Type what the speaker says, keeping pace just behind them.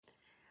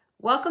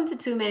Welcome to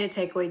 2-Minute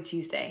Takeaway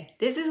Tuesday.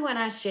 This is when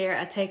I share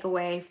a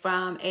takeaway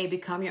from a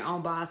Become Your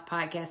Own Boss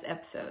podcast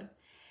episode.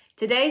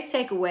 Today's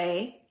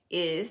takeaway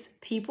is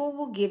people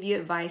will give you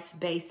advice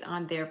based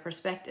on their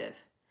perspective.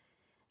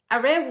 I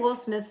read Will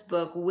Smith's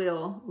book,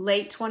 Will,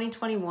 late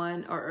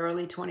 2021 or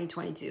early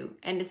 2022.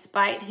 And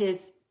despite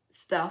his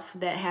stuff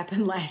that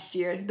happened last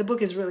year, the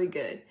book is really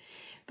good.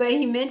 But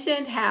he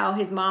mentioned how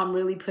his mom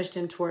really pushed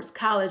him towards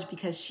college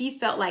because she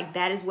felt like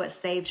that is what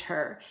saved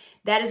her.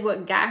 That is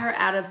what got her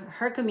out of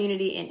her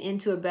community and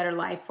into a better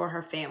life for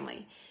her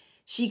family.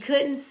 She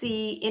couldn't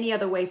see any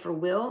other way for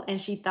Will, and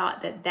she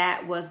thought that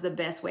that was the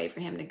best way for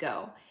him to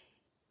go.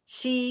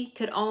 She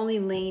could only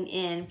lean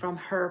in from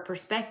her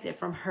perspective,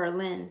 from her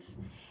lens.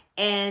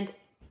 And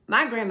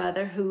my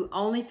grandmother, who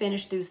only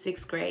finished through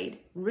 6th grade,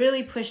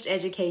 really pushed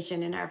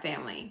education in our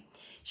family.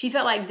 She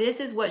felt like this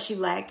is what she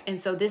lacked, and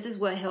so this is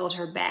what held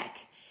her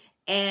back.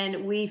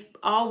 And we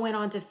all went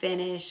on to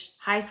finish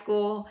high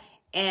school,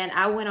 and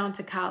I went on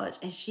to college,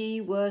 and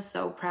she was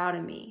so proud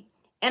of me.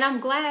 And I'm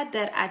glad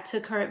that I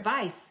took her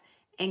advice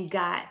and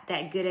got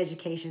that good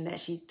education that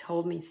she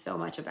told me so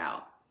much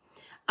about.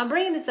 I'm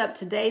bringing this up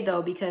today,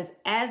 though, because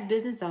as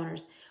business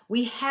owners,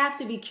 we have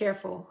to be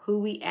careful who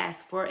we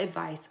ask for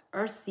advice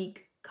or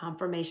seek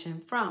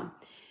confirmation from.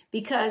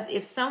 Because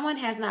if someone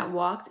has not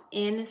walked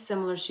in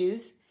similar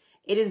shoes,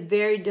 it is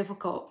very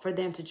difficult for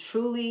them to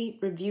truly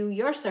review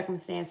your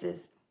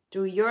circumstances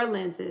through your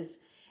lenses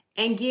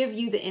and give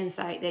you the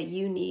insight that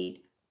you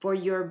need for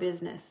your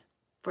business,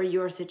 for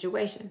your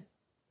situation.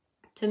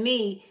 To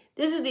me,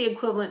 this is the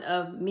equivalent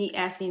of me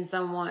asking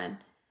someone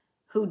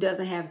who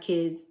doesn't have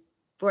kids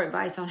for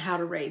advice on how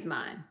to raise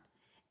mine.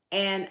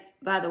 And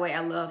by the way, I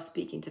love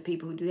speaking to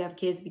people who do have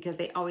kids because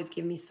they always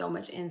give me so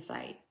much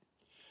insight.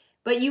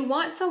 But you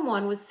want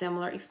someone with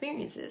similar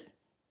experiences.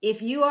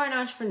 If you are an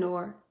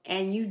entrepreneur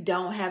and you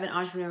don't have an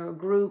entrepreneurial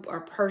group or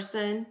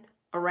person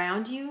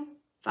around you,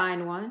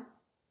 find one.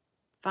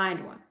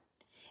 Find one.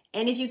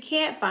 And if you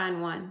can't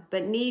find one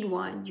but need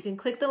one, you can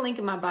click the link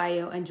in my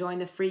bio and join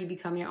the free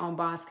Become Your Own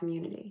Boss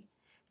community.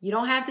 You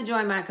don't have to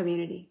join my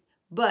community,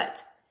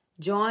 but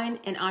join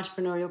an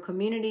entrepreneurial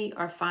community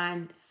or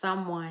find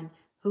someone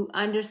who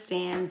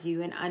understands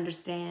you and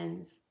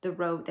understands the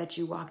road that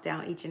you walk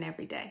down each and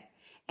every day.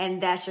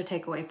 And that's your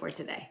takeaway for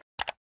today.